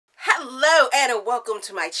Hello and welcome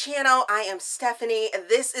to my channel. I am Stephanie.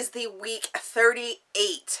 This is the week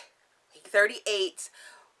 38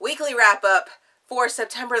 weekly wrap up for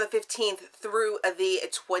September the 15th through the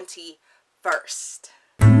 21st.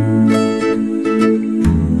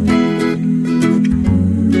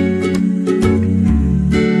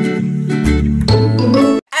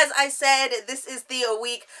 As I said, this is the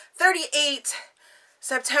week 38,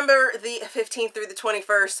 September the 15th through the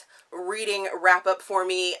 21st reading wrap up for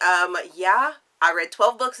me. Yeah, I read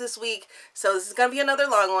 12 books this week, so this is gonna be another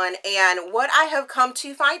long one. And what I have come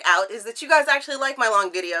to find out is that you guys actually like my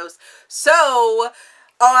long videos. So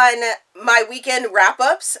on my weekend wrap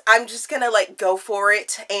ups, I'm just gonna like go for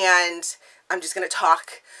it and I'm just gonna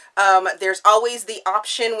talk. There's always the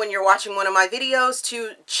option when you're watching one of my videos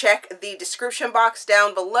to check the description box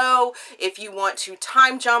down below. If you want to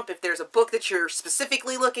time jump, if there's a book that you're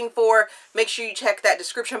specifically looking for, make sure you check that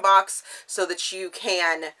description box so that you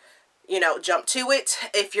can, you know, jump to it.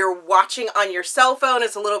 If you're watching on your cell phone,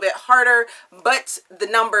 it's a little bit harder, but the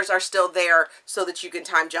numbers are still there so that you can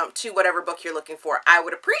time jump to whatever book you're looking for. I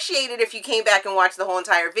would appreciate it if you came back and watched the whole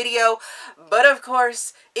entire video, but of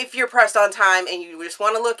course, if you're pressed on time and you just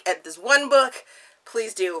want to look at this one book,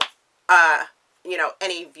 please do. You know,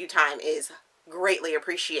 any view time is greatly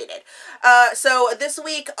appreciated. So this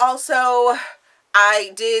week also,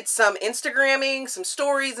 I did some Instagramming, some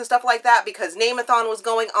stories and stuff like that because Nameathon was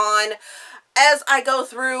going on. As I go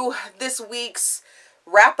through this week's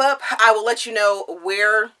wrap up, I will let you know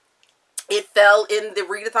where it fell in the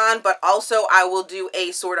readathon, but also I will do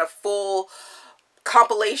a sort of full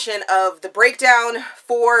compilation of the breakdown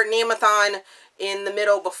for Nameathon in the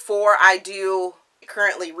middle before I do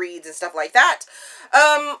currently reads and stuff like that.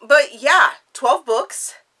 But yeah, 12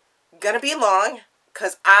 books, gonna be long.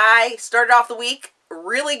 Because I started off the week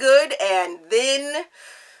really good and then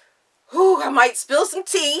I might spill some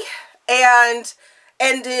tea and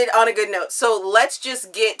ended on a good note. So let's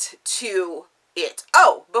just get to it.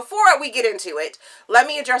 Oh, before we get into it, let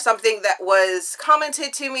me address something that was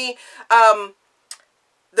commented to me.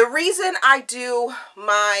 The reason I do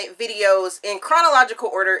my videos in chronological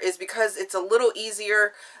order is because it's a little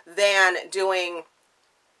easier than doing,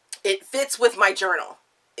 it fits with my journal.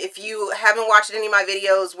 If you haven't watched any of my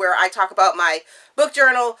videos where I talk about my book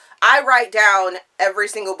journal, I write down every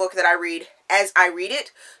single book that I read as I read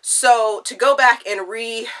it. So to go back and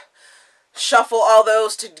reshuffle all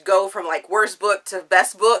those to go from like worst book to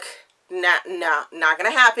best book, not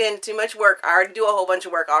gonna happen. Too much work. I already do a whole bunch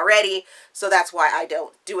of work already, so that's why I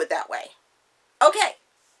don't do it that way. Okay,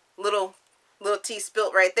 little tea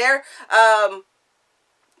spilt right there.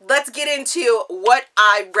 Let's get into what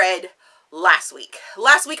I read last week.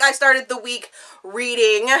 Last week I started the week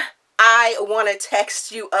reading I Wanna Text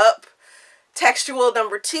You Up, Textual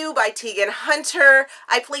number 2 by Teagan Hunter.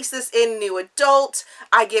 I place this in new adult.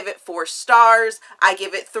 I give it 4 stars. I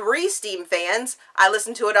give it 3 Steam fans. I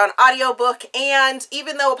listened to it on audiobook, and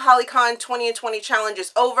even though a Polycon 2020 challenge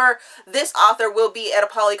is over, this author will be at a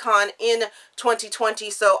Polycon in 2020,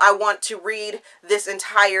 so I want to read this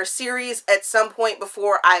entire series at some point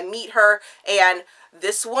before I meet her, and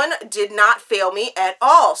this one did not fail me at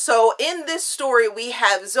all. So in this story, we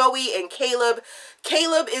have Zoe and Caleb.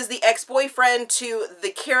 Caleb is the ex-boyfriend to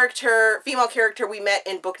the female character we met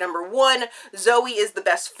in book number 1. Zoe is the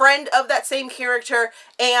best friend of that same character.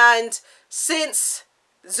 And since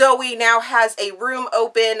Zoe now has a room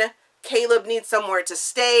open, Caleb needs somewhere to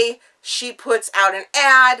stay. She puts out an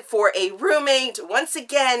ad for a roommate, once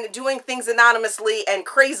again doing things anonymously and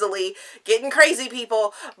crazily, getting crazy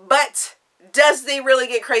people, but does they really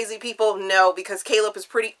get crazy people? No, because Caleb is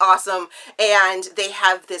pretty awesome and they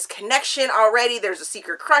have this connection already. There's a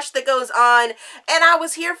secret crush that goes on and I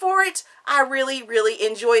was here for it. I really, really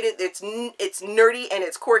enjoyed it. It's nerdy and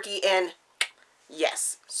it's quirky and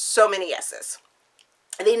yes, so many yeses.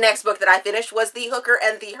 The next book that I finished was The Hooker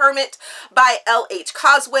and the Hermit by L.H.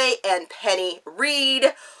 Cosway and Penny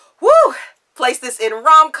Reid. Woo! Place this in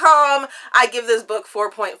rom-com. I give this book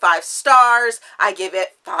 4.5 stars. I give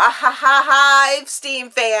it 5 Steam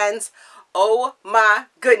fans. Oh my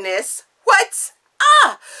goodness. What?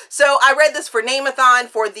 So I read this for Nameathon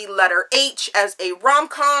for the letter H as a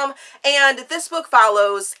rom-com, and this book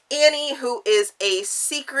follows Annie, who is a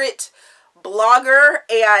secret blogger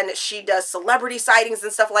and she does celebrity sightings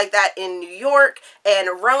and stuff like that in New York,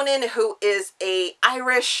 and Ronan, who is a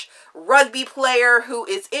Irish rugby player who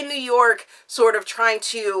is in New York sort of trying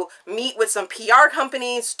to meet with some PR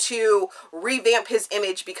companies to revamp his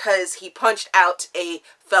image because he punched out a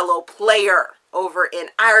fellow player over in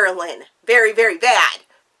Ireland. Very, very bad.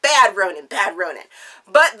 Bad Ronan, bad Ronan.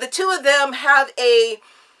 But the two of them have a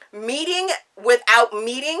meeting without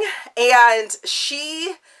meeting, and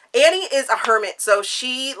Annie is a hermit, so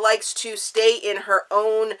she likes to stay in her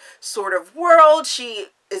own sort of world. She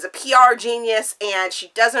is a PR genius, and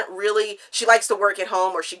she likes to work at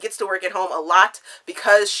home, or she gets to work at home a lot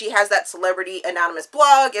because she has that celebrity anonymous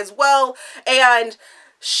blog as well, and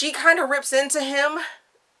she kind of rips into him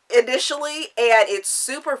initially, and it's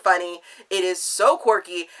super funny. It is so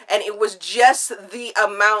quirky, and it was just the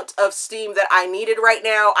amount of steam that I needed right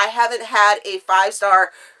now. I haven't had a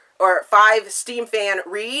 5-star or 5 steam fan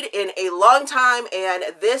read in a long time, and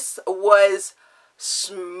this was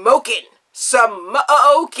smoking. So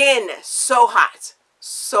hot.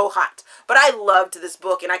 So hot. But I loved this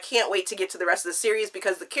book, and I can't wait to get to the rest of the series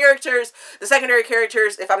because the secondary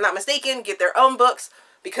characters, if I'm not mistaken, get their own books,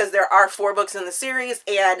 because there are 4 books in the series,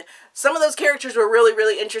 and some of those characters were really,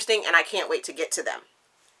 really interesting, and I can't wait to get to them.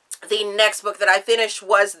 The next book that I finished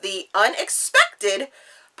was The Unexpected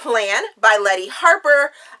Plan by Leddy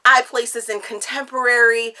Harper. I placed this in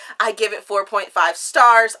Contemporary. I give it 4.5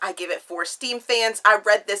 stars. I give it 4 steam fans. I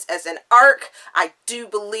read this as an arc. I do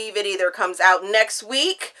believe it either comes out next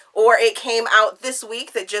week or it came out this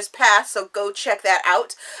week that just passed, so go check that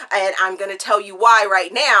out. And I'm going to tell you why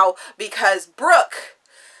right now, because Brooke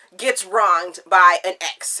gets wronged by an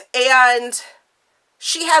ex, and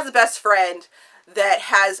she has a best friend that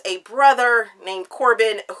has a brother named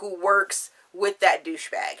Corbin who works with that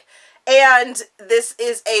douchebag, and this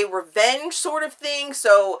is a revenge sort of thing.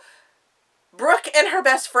 So Brooke and her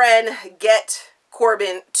best friend get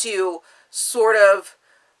Corbin to sort of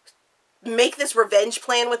make this revenge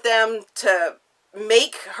plan with them to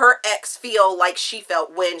make her ex feel like she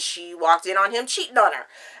felt when she walked in on him cheating on her,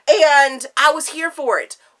 and I was here for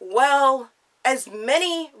it. Well, as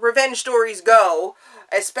many revenge stories go,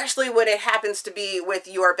 especially when it happens to be with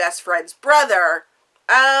your best friend's brother,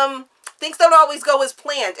 things don't always go as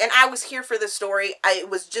planned, and I was here for this story. It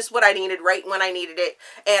was just what I needed right when I needed it,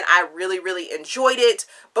 and I really, really enjoyed it.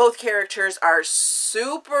 Both characters are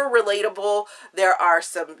super relatable. There are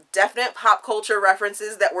some definite pop culture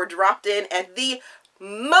references that were dropped in at the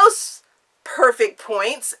most perfect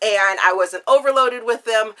points, and I wasn't overloaded with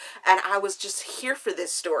them, and I was just here for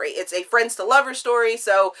this story. It's a friends to lovers story,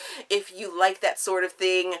 so if you like that sort of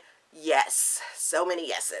thing, yes, so many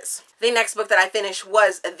yeses. The next book that I finished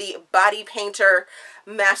was The Body Painter,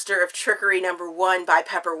 Master of Trickery #1 by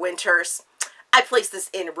Pepper Winters. I placed this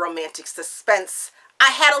in romantic suspense. I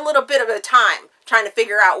had a little bit of a time trying to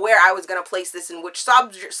figure out where I was going to place this in which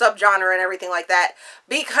subgenre and everything like that,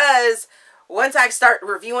 because once I start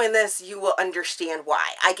reviewing this, you will understand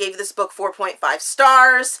why. I gave this book 4.5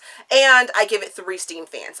 stars, and I give it 3 steam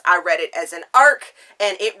fans. I read it as an arc,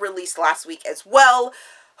 and it released last week as well.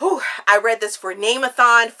 Whew, I read this for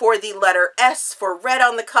Nameathon, for the letter S, for red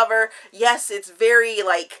on the cover. Yes, it's very,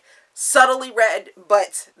 like, subtly red,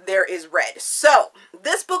 but there is red. So,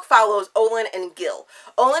 this book follows Olin and Gil.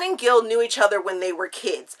 Olin and Gil knew each other when they were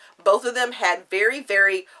kids. Both of them had very,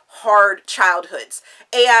 very hard childhoods.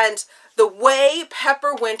 And the way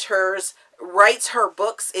Pepper Winters writes her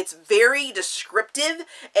books, it's very descriptive,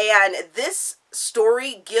 and this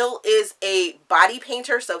story, Gil is a body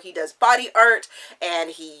painter, so he does body art, and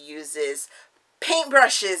he uses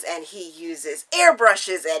paintbrushes, and he uses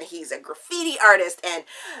airbrushes, and he's a graffiti artist, and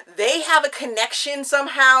they have a connection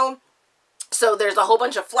somehow. So there's a whole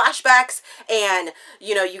bunch of flashbacks, and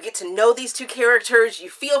you know, you get to know these 2 characters, you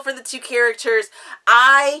feel for the 2 characters.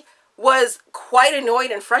 I was quite annoyed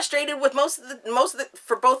and frustrated with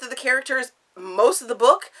for both of the characters most of the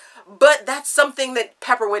book, but that's something that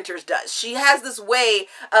Pepper Winters does. She has this way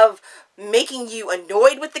of making you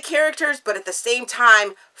annoyed with the characters, but at the same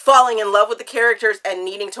time falling in love with the characters and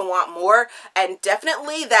needing to want more. And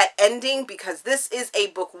definitely that ending, because this is a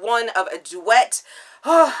book 1 of a duet.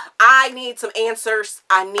 I need some answers.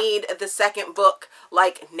 I need the second book,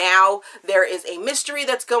 like, now. There is a mystery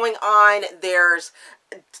that's going on. There's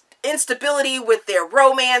instability with their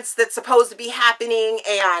romance that's supposed to be happening,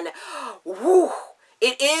 and whew,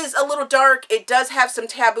 it is a little dark. It does have some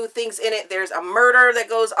taboo things in it. There's a murder that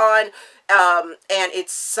goes on, and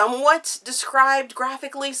it's somewhat described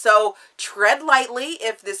graphically, so tread lightly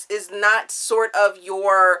if this is not sort of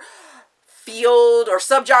your field or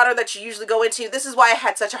subgenre that you usually go into. This is why I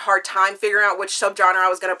had such a hard time figuring out which subgenre I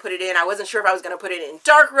was going to put it in. I wasn't sure if I was going to put it in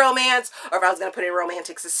dark romance or if I was going to put it in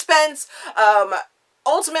romantic suspense.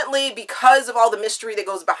 Ultimately, because of all the mystery that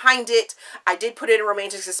goes behind it, I did put it in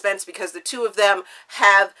romantic suspense because the 2 of them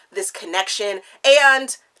have this connection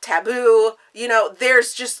and taboo. You know,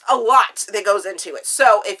 there's just a lot that goes into it.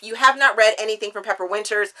 So if you have not read anything from Pepper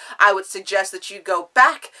Winters, I would suggest that you go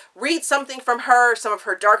back, read something from her, some of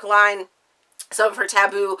her dark line some of her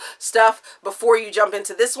taboo stuff before you jump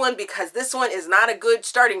into this one, because this one is not a good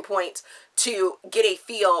starting point to get a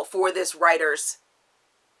feel for this writer's,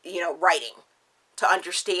 you know, writing, to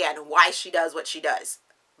understand why she does what she does.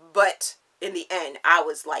 But in the end, I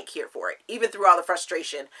was like here for it, even through all the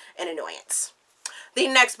frustration and annoyance. The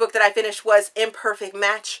next book that I finished was Imperfect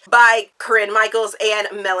Match by Corinne Michaels and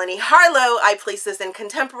Melanie Harlow. I placed this in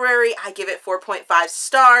Contemporary. I give it 4.5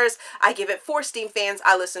 stars. I give it 4 Steam fans.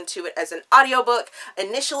 I listened to it as an audiobook.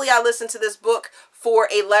 Initially, I listened to this book for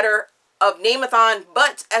a letter of Nameathon,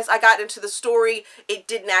 but as I got into the story, it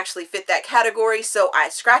didn't actually fit that category, so I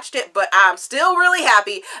scratched it. But I'm still really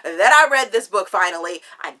happy that I read this book finally.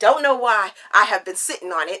 I don't know why I have been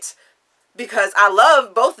sitting on it, because I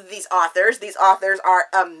love both of these authors. These authors are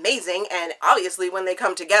amazing, and obviously when they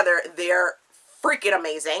come together, they're freaking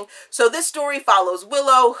amazing. So this story follows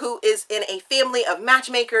Willow, who is in a family of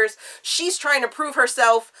matchmakers. She's trying to prove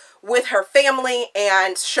herself with her family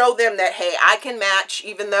and show them that, hey, I can match,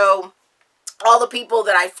 even though all the people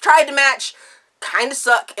that I've tried to match kind of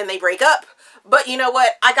suck and they break up. But you know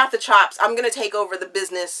what? I got the chops. I'm going to take over the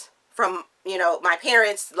business from, you know, my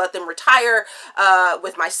parents, let them retire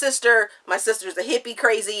with my sister. My sister's a hippie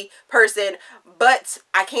crazy person, but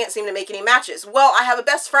I can't seem to make any matches. Well, I have a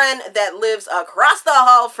best friend that lives across the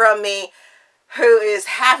hall from me who is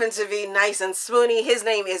happens to be nice and swoony. His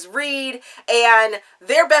name is Reid, and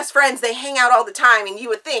they're best friends. They hang out all the time, and you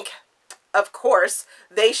would think, of course,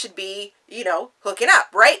 they should be, you know, hooking up,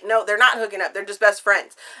 right? No, they're not hooking up. They're just best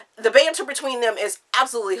friends. The banter between them is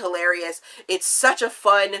absolutely hilarious. It's such a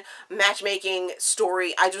fun matchmaking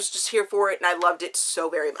story. I was just here for it, and I loved it so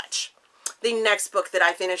very much. The next book that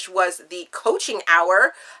I finished was The Coaching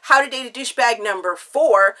Hour, How to Date a Douchebag number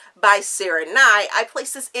 4 by Sara. I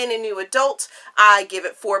placed this in a new adult. I give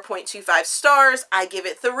it 4.25 stars. I give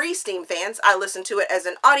it 3 Steam fans. I listened to it as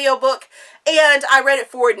an audiobook, and I read it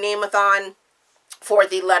for Nameathon for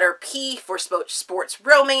the letter P for sports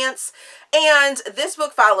romance. And this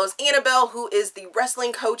book follows Annabel, who is the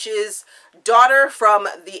wrestling coach's daughter from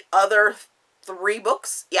the other 3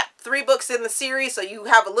 books. Yeah, 3 books in the series, so you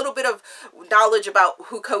have a little bit of knowledge about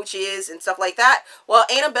who Coach is and stuff like that. Well,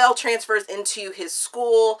 Annabel transfers into his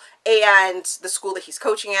school, and the school that he's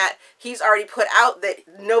coaching at, he's already put out that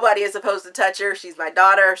nobody is supposed to touch her. She's my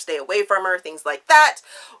daughter. Stay away from her. Things like that.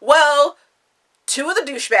 Well, 2 of the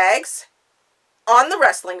douchebags on the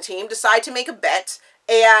wrestling team decide to make a bet,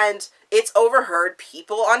 and it's overheard.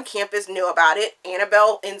 People on campus knew about it.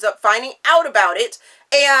 Annabel ends up finding out about it,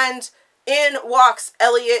 and in walks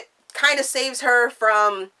Elliot, kind of saves her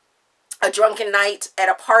from a drunken night at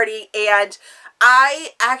a party. And I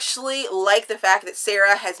actually like the fact that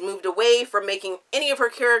Sara has moved away from making any of her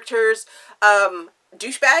characters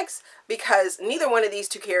douchebags, because neither one of these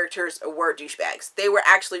 2 characters were douchebags. They were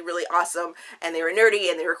actually really awesome, and they were nerdy,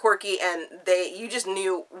 and they were quirky, and you just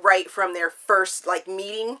knew right from their first like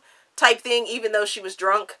meeting type thing, even though she was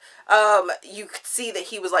drunk, you could see that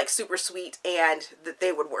he was like super sweet and that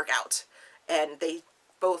they would work out. And they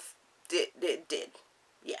both did.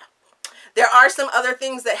 Yeah. There are some other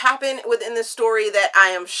things that happen within this story that I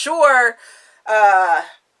am sure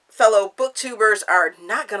fellow booktubers are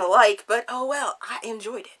not gonna like, but oh well, I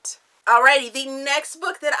enjoyed it. Alrighty, the next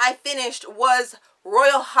book that I finished was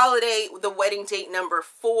Royal Holiday, The Wedding Date number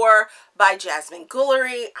 4 by Jasmine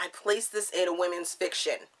Guillory. I placed this in women's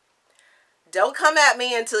fiction. Don't come at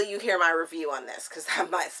me until you hear my review on this, because I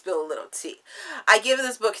might spill a little tea. I give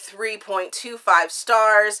this book 3.25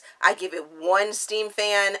 stars. I give it 1 Steam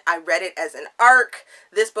fan. I read it as an ARC.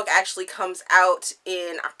 This book actually comes out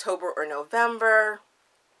in October or November.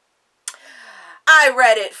 I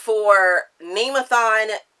read it for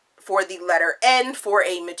Nameathon for the letter N for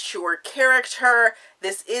a mature character.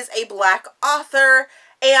 This is a Black author.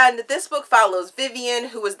 And this book follows Vivian,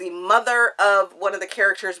 who is the mother of one of the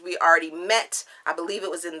characters we already met. I believe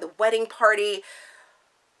it was in the wedding party.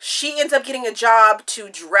 She ends up getting a job to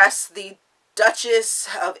dress the Duchess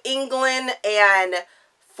of England. And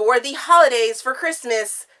for the holidays, for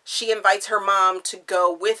Christmas, she invites her mom to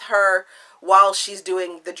go with her while she's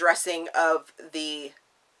doing the dressing of the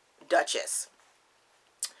Duchess.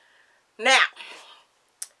 Now,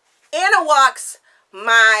 Anna walks.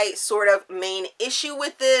 My sort of main issue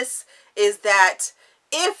with this is that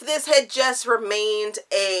if this had just remained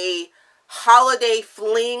a holiday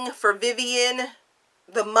fling for Vivian,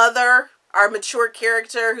 the mother, our mature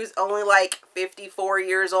character who's only like 54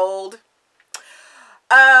 years old,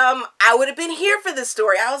 I would have been here for this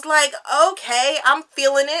story. I was like, okay, I'm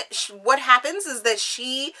feeling it. What happens is that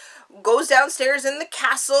she goes downstairs in the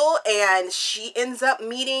castle and she ends up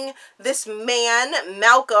meeting this man,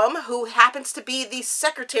 Malcolm, who happens to be the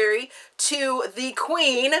secretary to the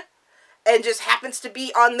queen and just happens to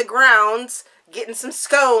be on the grounds getting some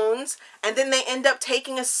scones. And then they end up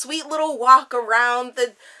taking a sweet little walk around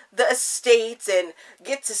the estates and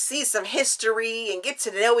get to see some history and get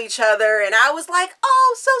to know each other. And I was like,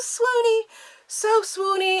 oh, so swoony, so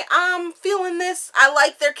swoony. I'm feeling this. I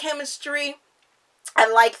like their chemistry. I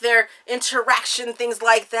like their interaction, things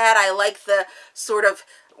like that. I like the sort of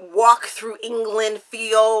walk through England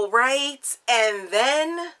feel, right? And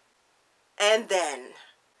then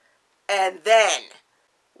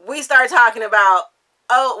we start talking about,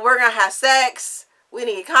 oh, we're gonna have sex, we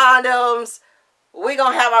need condoms, we're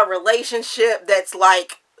gonna have our relationship that's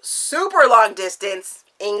like super long distance,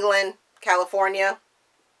 England, California.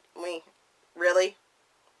 Really?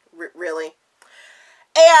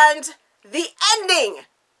 And the ending,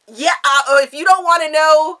 yeah, if you don't want to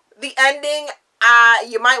know the ending,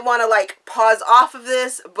 you might want to like pause off of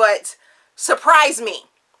this, but surprise me.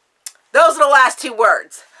 Those are the last two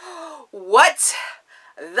words. What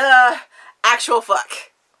the actual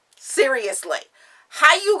fuck? Seriously.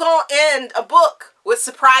 How you gonna end a book with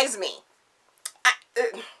surprise me?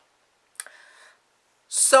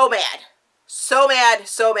 So mad. So mad,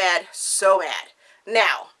 so mad, so mad.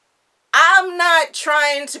 Now, I'm not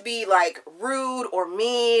trying to be like rude or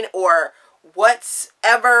mean or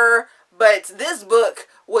whatever, but this book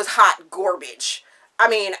was hot garbage. I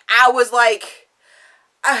mean, I was like,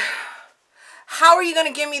 how are you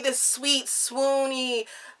going to give me this sweet, swoony,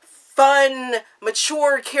 fun,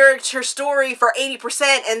 mature character story for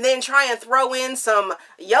 80% and then try and throw in some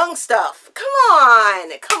young stuff? Come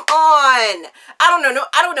on. Come on. I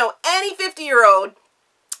don't know any 50-year-old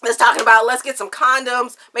that's talking about, let's get some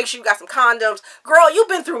condoms. Make sure you got some condoms. Girl, you've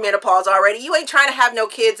been through menopause already. You ain't trying to have no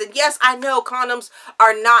kids. And yes, I know condoms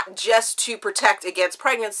are not just to protect against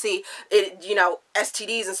pregnancy,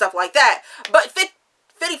 STDs and stuff like that. But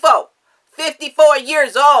 54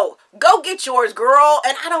 years old. Go get yours, girl.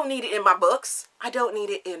 And I don't need it in my books. I don't need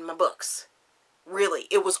it in my books. Really.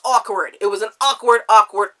 It was awkward. It was an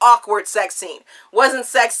awkward sex scene. Wasn't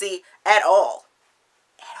sexy at all.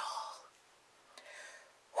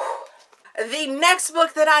 The next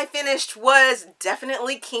book that I finished was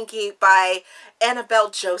definitely Kinky by Annabel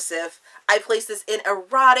Joseph. I placed this in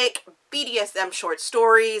erotic BDSM short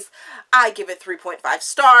stories. I give it 3.5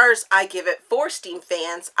 stars. I give it 4 Steam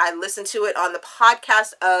fans. I listened to it on the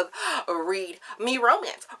podcast of Read Me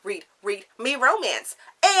Romance. Read Me Romance.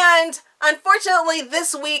 And unfortunately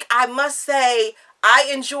this week, I must say,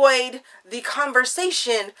 I enjoyed the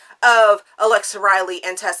conversation of Alexa Riley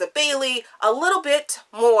and Tessa Bailey a little bit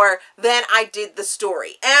more than I did the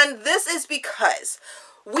story. And this is because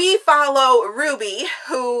we follow Ruby,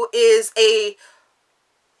 who is a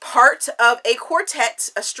part of a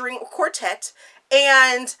quartet, a string quartet,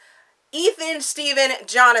 and Ethan, Steven,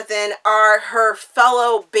 Jonathan are her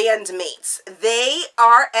fellow bandmates. They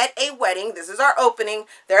are at a wedding. This is our opening.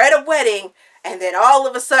 They're at a wedding. And then all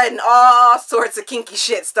of a sudden, all sorts of kinky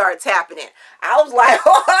shit starts happening. I was like,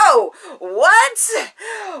 oh, what?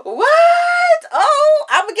 What? Oh,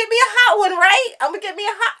 I'm going to get me a hot one, right? I'm going to get me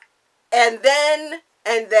a hot. And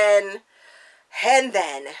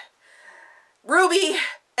then, Ruby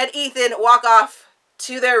and Ethan walk off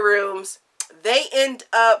to their rooms. They end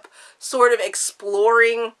up sort of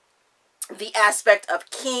exploring the aspect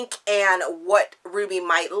of kink and what Ruby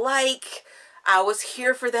might like. I was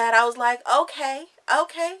here for that. I was like, okay,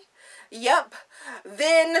 yep.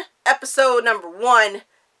 Then episode number 1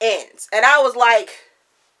 ends. And I was like,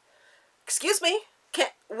 excuse me,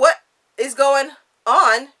 what is going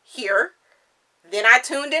on here? Then I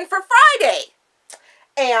tuned in for Friday.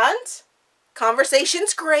 And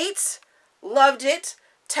conversation's great. Loved it.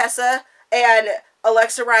 Tessa and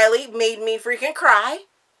Alexa Riley made me freaking cry.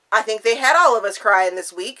 I think they had all of us crying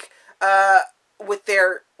this week. With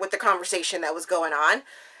the conversation that was going on.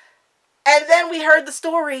 And then we heard the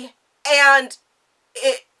story and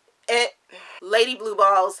it Lady Blue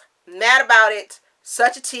Balls, mad about it,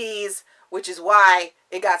 such a tease, which is why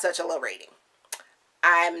it got such a low rating.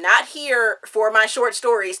 I'm not here for my short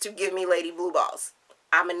stories to give me Lady Blue Balls.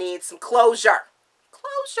 I'm gonna need some closure.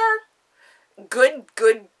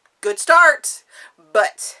 Good start,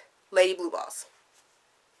 but Lady Blue Balls.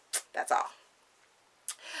 That's all.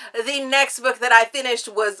 The next book that I finished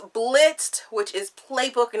was Blitzed, which is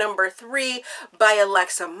playbook number 3 by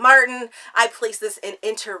Alexa Martin. I placed this in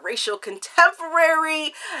interracial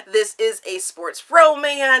contemporary. This is a sports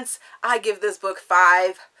romance. I give this book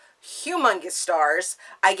 5 humongous stars.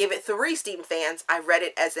 I give it 3 Steam fans. I read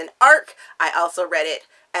it as an arc. I also read it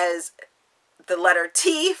as the letter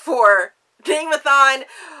T for Nameathon,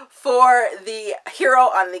 for the hero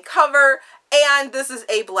on the cover, and this is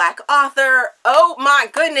a Black author. Oh my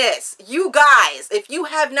goodness, you guys, if you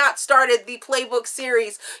have not started the playbook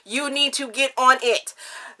series, you need to get on it.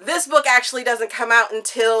 This book actually doesn't come out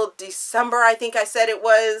until December, I think I said it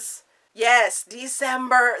was. Yes,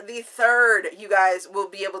 December the 3rd, you guys will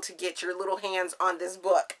be able to get your little hands on this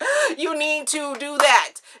book. You need to do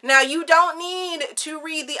that. Now, you don't need to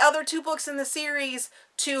read the other 2 books in the series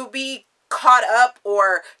to be caught up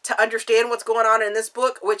or to understand what's going on in this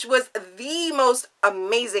book, which was the most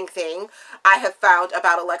amazing thing I have found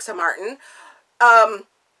about Alexa Martin.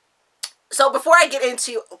 So before I get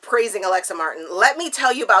into praising Alexa Martin, let me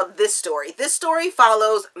tell you about this story. This story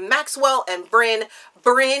follows Maxwell and Bryn.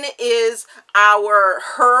 Bryn is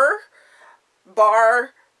her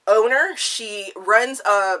bar owner. She runs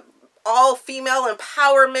a all-female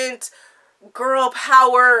empowerment, girl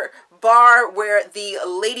power bar where the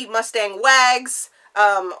Lady Mustang Wags,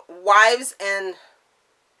 wives and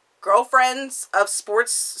girlfriends of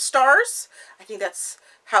sports stars, I think that's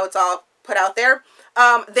how it's all put out there,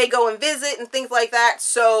 they go and visit and things like that.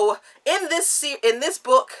 So in this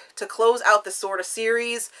book, to close out the sort of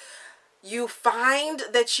series, you find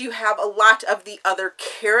that you have a lot of the other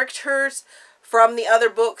characters from the other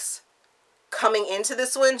books coming into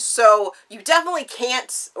this one. So you definitely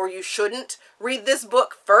can't, or you shouldn't, read this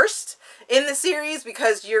book first in the series,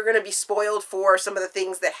 because you're going to be spoiled for some of the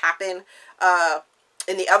things that happen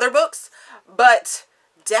in the other books. But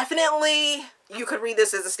definitely you could read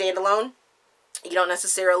this as a standalone. You don't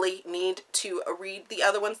necessarily need to read the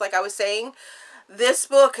other ones, like I was saying. This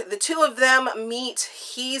book, the 2 of them meet.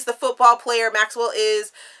 He's the football player, Maxwell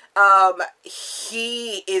is.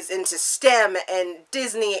 He is into STEM and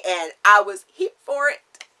Disney, and I was here for it.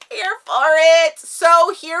 Here for it.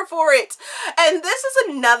 So here for it. And this is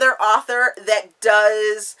another author that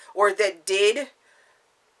does, or that did,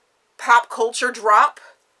 pop culture drop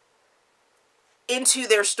into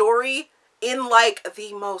their story in like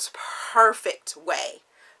the most perfect way.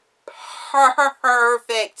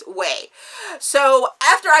 Perfect way. So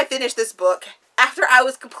after I finished this book, after I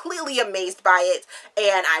was completely amazed by it,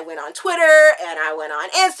 and I went on Twitter, and I went on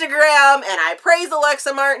Instagram, and I praised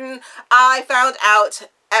Alexa Martin, I found out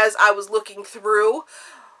as I was looking through,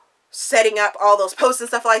 setting up all those posts and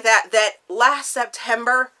stuff like that, that last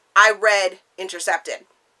September I read Intercepted.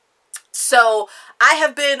 So I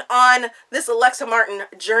have been on this Alexa Martin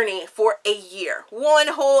journey for a year, 1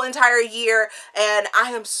 whole entire year, and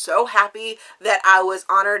I am so happy that I was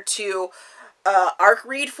honored to arc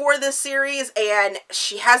read for this series, and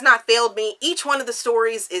she has not failed me. Each one of the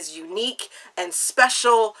stories is unique and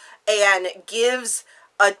special and gives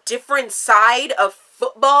a different side of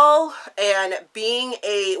football and being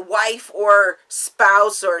a wife or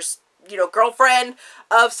spouse or, you know, girlfriend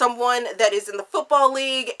of someone that is in the football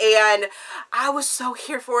league. And I was so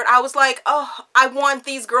here for it. I was like, oh, I want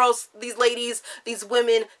these girls, these ladies, these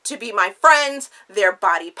women to be my friends. They're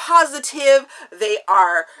body positive. They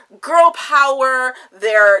are girl power.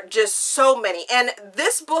 They're just so many. And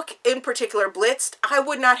this book in particular, Blitzed, I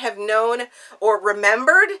would not have known or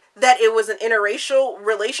remembered that it was an interracial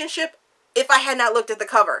relationship if I had not looked at the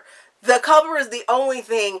cover. The cover is the only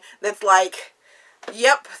thing that's like,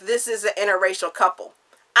 yep, this is an interracial couple.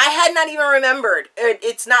 I had not even remembered.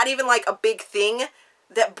 It's not even like a big thing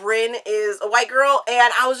that Bryn is a white girl.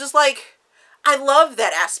 And I was just like, I love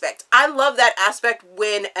that aspect. I love that aspect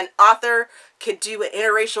when an author could do an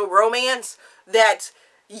interracial romance that,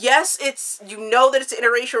 yes, it's, you know that it's an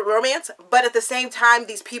interracial romance, but at the same time,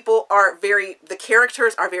 these people are the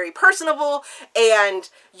characters are very personable, and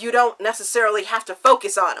you don't necessarily have to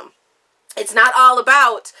focus on them. It's not all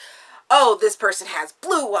about, oh, this person has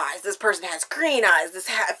blue eyes, this person has green eyes, this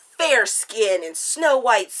has fair skin and snow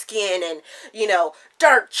white skin and, you know,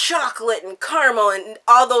 dark chocolate and caramel and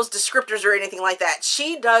all those descriptors or anything like that.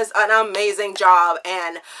 She does an amazing job,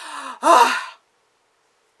 and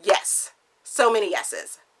yes, so many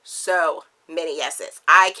yeses. So many yeses.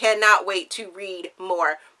 I cannot wait to read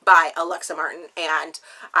more by Alexa Martin, and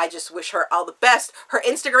I just wish her all the best. Her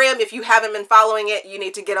Instagram, if you haven't been following it, you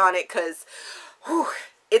need to get on it, because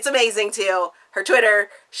it's amazing too. Her Twitter,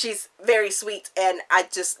 she's very sweet, and I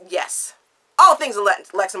just, yes. All things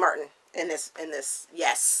Alexa Martin in this,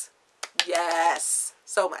 yes. Yes.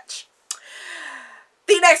 So much.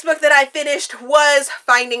 The next book that I finished was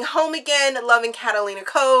Finding Home Again, Loving Catalina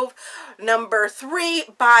Cove, number 3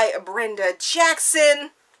 by Brenda Jackson.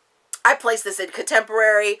 I placed this in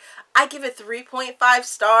Contemporary. I give it 3.5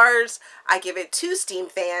 stars. I give it 2 Steam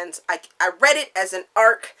fans. I read it as an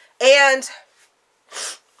arc, and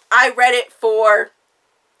I read it for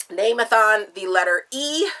Nameathon, the letter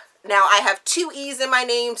E. Now, I have 2 E's in my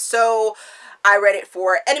name, so I read it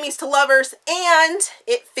for Enemies to Lovers, and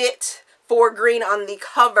it fit for green on the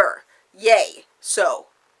cover. Yay. So,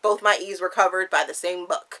 both my E's were covered by the same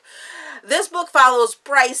book. This book follows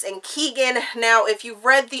Bryce and Keegan. Now, if you've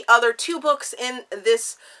read the other 2 books in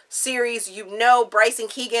this series, you know Bryce and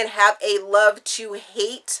Keegan have a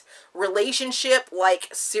love-to-hate relationship, like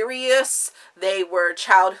serious. They were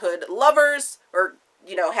childhood lovers, or,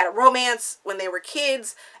 you know, had a romance when they were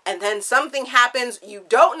kids, and then something happens. You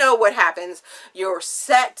don't know what happens. You're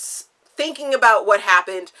set thinking about what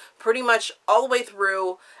happened pretty much all the way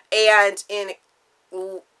through, and in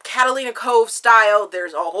Catalina Cove style,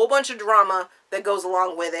 there's a whole bunch of drama that goes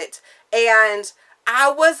along with it, and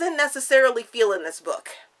I wasn't necessarily feeling this book.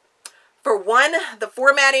 For one, the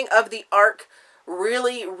formatting of the arc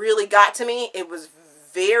really got to me. It was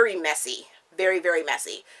very messy, very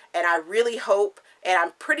messy, and I really hope, and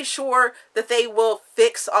I'm pretty sure that they will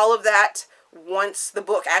fix all of that once the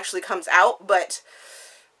book actually comes out, but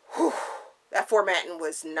whew, that formatting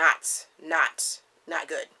was not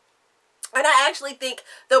good. And I actually think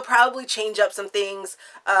they'll probably change up some things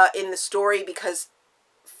in the story, because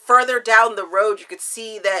further down the road you could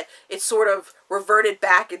see that it sort of reverted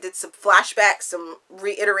back. It did some flashbacks, some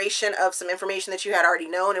reiteration of some information that you had already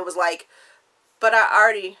known. It was like, but I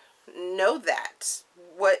already know that.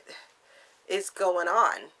 What is going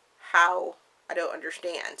on? How? I don't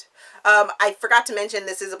understand. I forgot to mention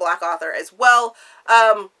this is a Black author as well.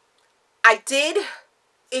 I did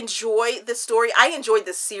enjoy the story. I enjoyed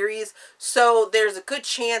the series, so there's a good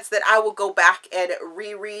chance that I will go back and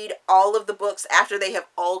reread all of the books after they have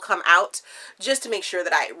all come out, just to make sure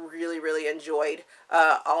that I really enjoyed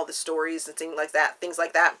all the stories and things like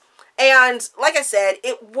that. And like I said,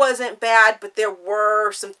 it wasn't bad, but there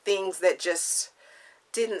were some things that just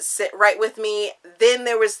didn't sit right with me. Then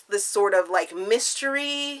there was this sort of like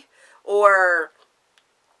mystery, or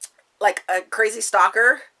like a crazy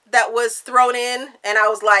stalker that was thrown in, and I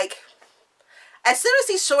was like, as soon as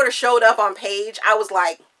he sort of showed up on page, I was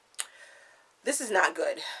like, this is not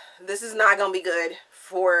good. This is not gonna be good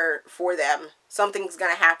for them. Something's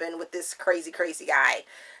gonna happen with this crazy guy.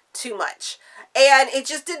 Too much. And it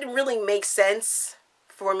just didn't really make sense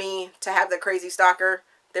for me to have the crazy stalker.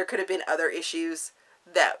 There could have been other issues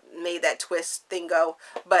that made that twist thing go,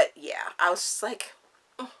 but yeah, I was just like,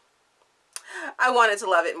 I wanted to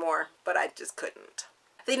love it more, but I just couldn't.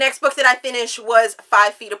 The next book that I finished was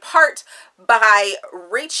 5 Feet Apart by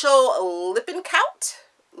Rachel Lippencott.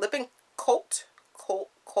 Lippencott.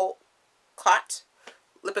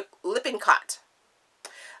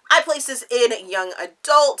 I placed this in Young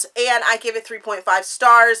Adult, and I give it 3.5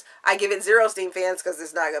 stars. I give it 0 Steam fans, because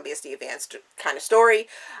it's not going to be a Steam fans kind of story.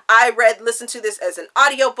 I listened to this as an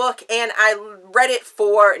audiobook, and I read it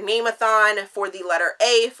for Nameathon, for the letter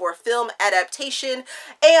A, for film adaptation,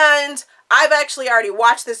 and I've actually already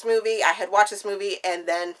watched this movie. I had watched this movie and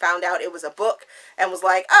then found out it was a book, and was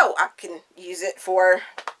like, oh, I can use it for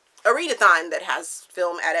a readathon that has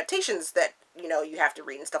film adaptations that, you know, you have to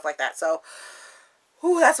read and stuff like that. So,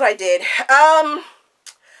 ooh, that's what I did.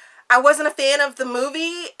 I wasn't a fan of the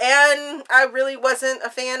movie, and I really wasn't a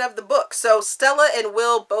fan of the book. So Stella and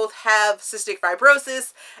Will both have cystic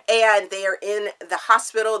fibrosis, and they are in the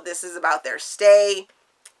hospital. This is about their stay,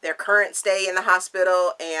 their current stay in the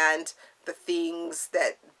hospital, and the things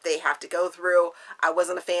that they have to go through. I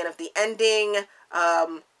wasn't a fan of the ending.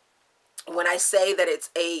 When I say that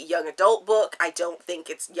it's a young adult book, I don't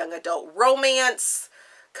think it's young adult romance,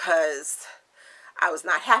 because I was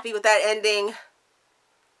not happy with that ending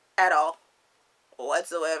at all,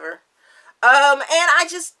 whatsoever. And I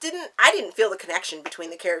just didn't feel the connection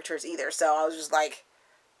between the characters either, so I was just like,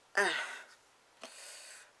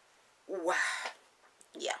 wow.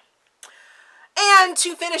 Yeah. And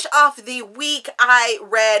to finish off the week, I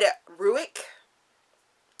read Rurik.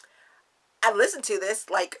 I listened to this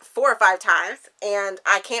like 4 or 5 times, and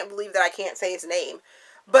I can't believe that I can't say his name.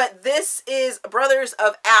 But this is Brothers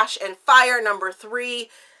of Ash and Fire, number 3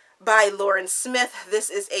 by Lauren Smith. This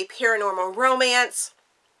is a paranormal romance.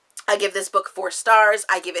 I give this book 4 stars.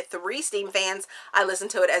 I give it 3 Steam fans. I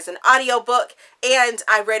listened to it as an audiobook, and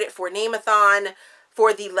I read it for Nameathon,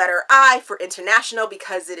 for the letter I, for international,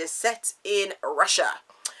 because it is set in Russia.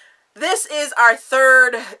 This is our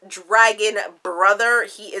third dragon brother.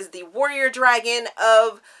 He is the warrior dragon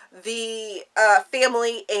of the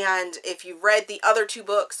family, and if you've read the other two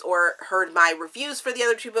books or heard my reviews for the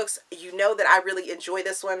other two books, you know that I really enjoy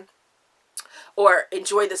this one, or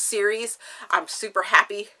enjoy the series. I'm super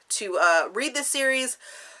happy to read this series.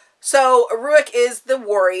 So Rurik is the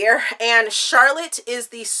warrior, and Charlotte is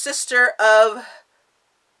the sister of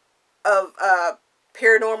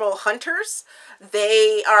paranormal hunters.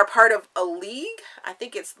 They are part of a league. I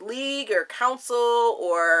think it's league or council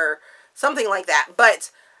or something like that,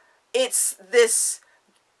 but it's this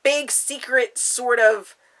big secret sort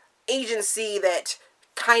of agency that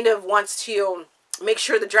kind of wants to make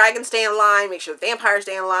sure the dragons stay in line, make sure the vampires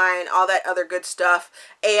stay in line, all that other good stuff.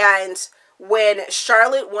 And when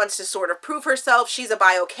Charlotte wants to sort of prove herself, she's a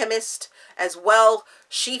biochemist as well.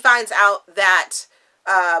 She finds out that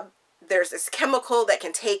there's this chemical that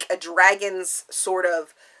can take a dragon's sort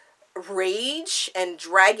of rage and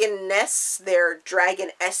dragonness, their dragon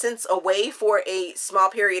essence, away for a small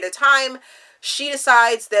period of time. She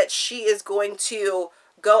decides that she is going to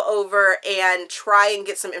go over and try and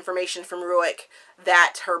get some information from Rurik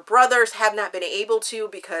that her brothers have not been able to,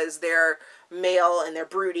 because they're male and they're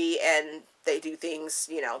broody and they do things,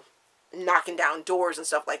 you know, knocking down doors and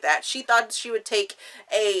stuff like that. She thought she would take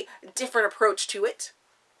a different approach to it.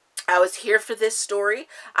 I was here for this story.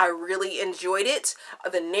 I really enjoyed it.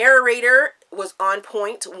 The narrator was on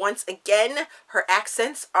point once again. Her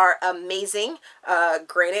accents are amazing.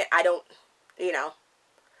 Granted, I don't know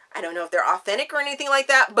if they're authentic or anything like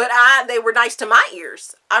that, but they were nice to my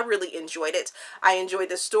ears. I really enjoyed it. I enjoyed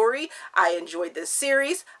the story. I enjoyed this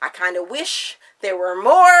series. I kind of wish there were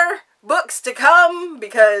more books to come,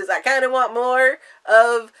 because I kind of want more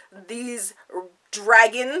of these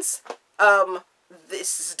dragons.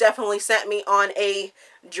 This has definitely sent me on a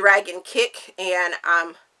dragon kick, and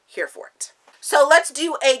I'm here for it. So let's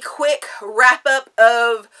do a quick wrap up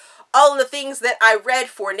of all of the things that I read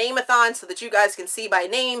for Nameathon so that you guys can see my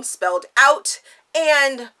name spelled out.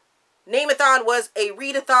 And Nameathon was a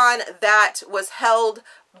readathon that was held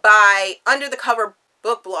by Under the Cover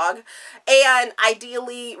Book Blog and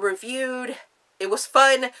ideally reviewed. It was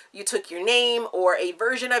fun. You took your name or a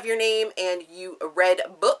version of your name and you read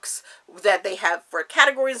books that they have for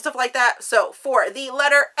categories and stuff like that. So for the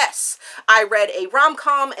letter S, I read a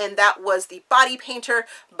rom-com, and that was The Body Painter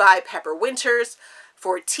by Pepper Winters.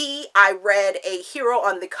 For T, I read A Hero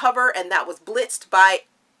on the Cover, and that was Blitzed by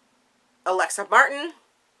Alexa Martin.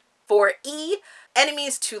 For E,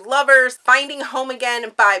 Enemies to Lovers, Finding Home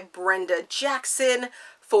Again by Brenda Jackson.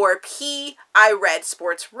 For P, I read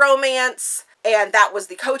Sports Romance, and that was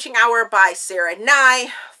The Coaching Hour by Sara.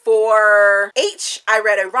 For H, I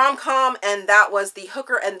read a rom-com, and that was The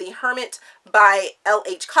Hooker and the Hermit by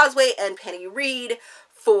L.H. Cosway and Penny Reid.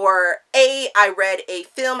 For A, I read a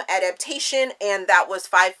film adaptation, and that was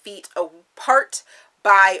 5 Feet Apart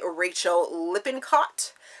by Rachel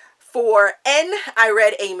Lippencott. For N, I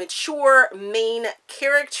read a mature main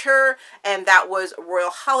character, and that was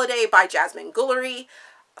Royal Holiday by Jasmine Guillory.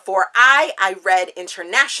 For I read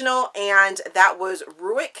International, and that was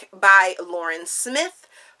Rurik by Lauren Smith.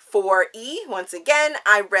 For E, once again,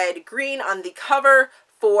 I read Green on the Cover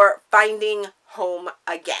for Finding Home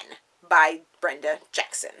Again by Brenda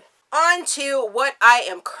Jackson. On to what I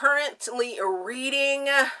am currently reading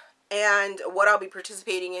and what I'll be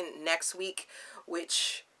participating in next week,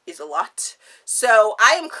 which is a lot. So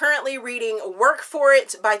I am currently reading Work For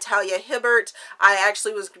It by Talia Hibbert. I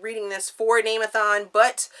actually was reading this for Nameathon,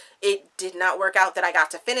 but it did not work out that I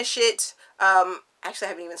got to finish it. Actually, I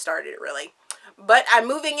haven't even started it really. But I'm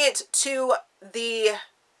moving it to the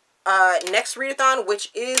next readathon, which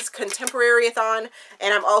is Contemporaryathon,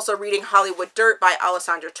 and I'm also reading Hollywood Dirt by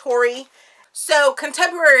Alessandra Torre. So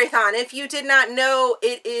Contemporaryathon, if you did not know,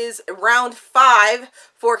 it is round 5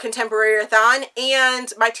 for Contemporaryathon,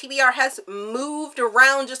 and my TBR has moved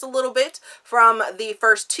around just a little bit from the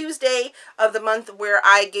first Tuesday of the month where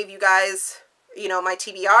I gave you guys, you know, my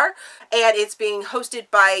TBR, and it's being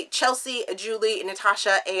hosted by Chelsea, Julie,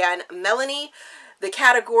 Natasha, and Melanie. The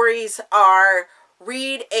categories are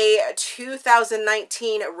read a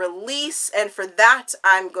 2019 release, and for that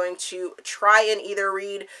I'm going to try and either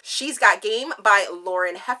read She's Got Game by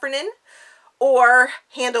Lauren Heffernan or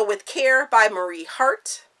Handle with Care by Marie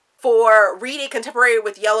Hart. For read a contemporary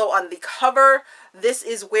with yellow on the cover, this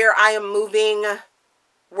is where I am moving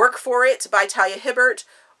Work For It by Talia Hibbert,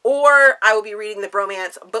 or I will be reading the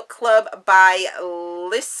Bromance Book Club by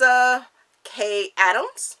Lissa K.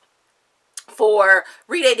 Adams. For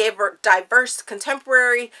read a diverse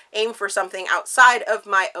contemporary, aim for something outside of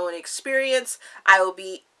my own experience, I will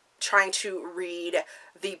be trying to read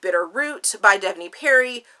The Bitter Root by Devney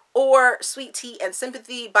Perry or Sweet Tea and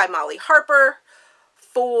Sympathy by Molly Harper.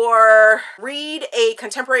 For read a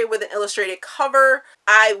contemporary with an illustrated cover,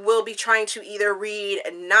 I will be trying to either read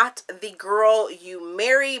Not the Girl You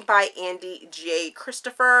Marry by Andy J.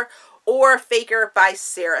 Christopher or Faker by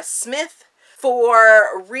Sara Smith.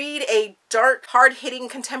 For read a dark, hard-hitting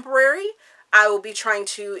contemporary, I will be trying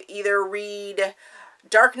to either read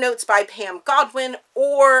Dark Notes by Pam Godwin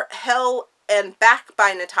or Hell and Back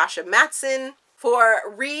by Natasha Matson. For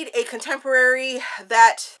read a contemporary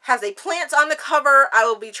that has a plant on the cover, I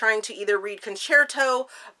will be trying to either read Concerto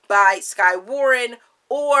by Skye Warren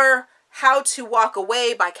or How to Walk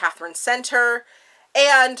Away by Catherine Center.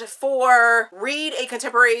 And for read a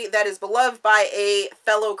contemporary that is beloved by a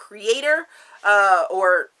fellow creator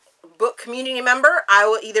or book community member, I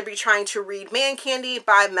will either be trying to read Man Candy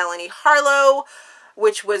by Melanie Harlow,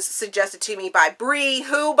 which was suggested to me by Bree,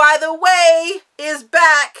 who, by the way, is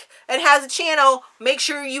back and has a channel. Make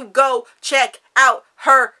sure you go check out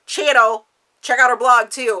her channel. Check out her blog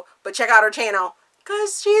too, but check out her channel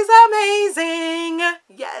because she's amazing.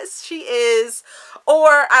 Yes, she is.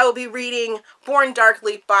 Or I will be reading Born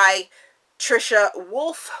Darkly by Trisha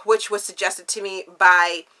Wolfe, which was suggested to me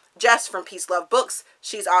by Jess from Peace Love Books.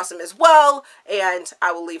 She's awesome as well, and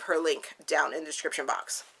I will leave her link down in the description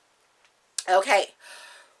box. Okay,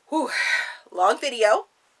 whew, long video,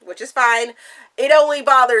 which is fine. It only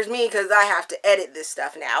bothers me because I have to edit this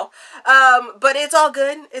stuff now. But it's all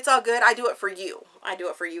good. It's all good. I do it for you. I do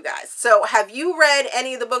it for you guys. So have you read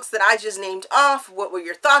any of the books that I just named off? What were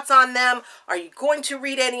your thoughts on them? Are you going to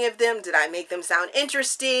read any of them? Did I make them sound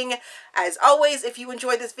interesting? As always, if you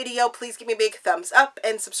enjoyed this video, please give me a big thumbs up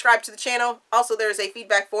and subscribe to the channel. Also, there's a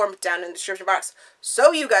feedback form down in the description box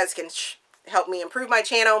so you guys can help me improve my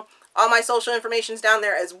channel. All my social information's down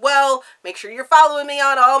there as well. Make sure you're following me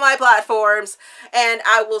on all my platforms. And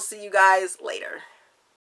I will see you guys later.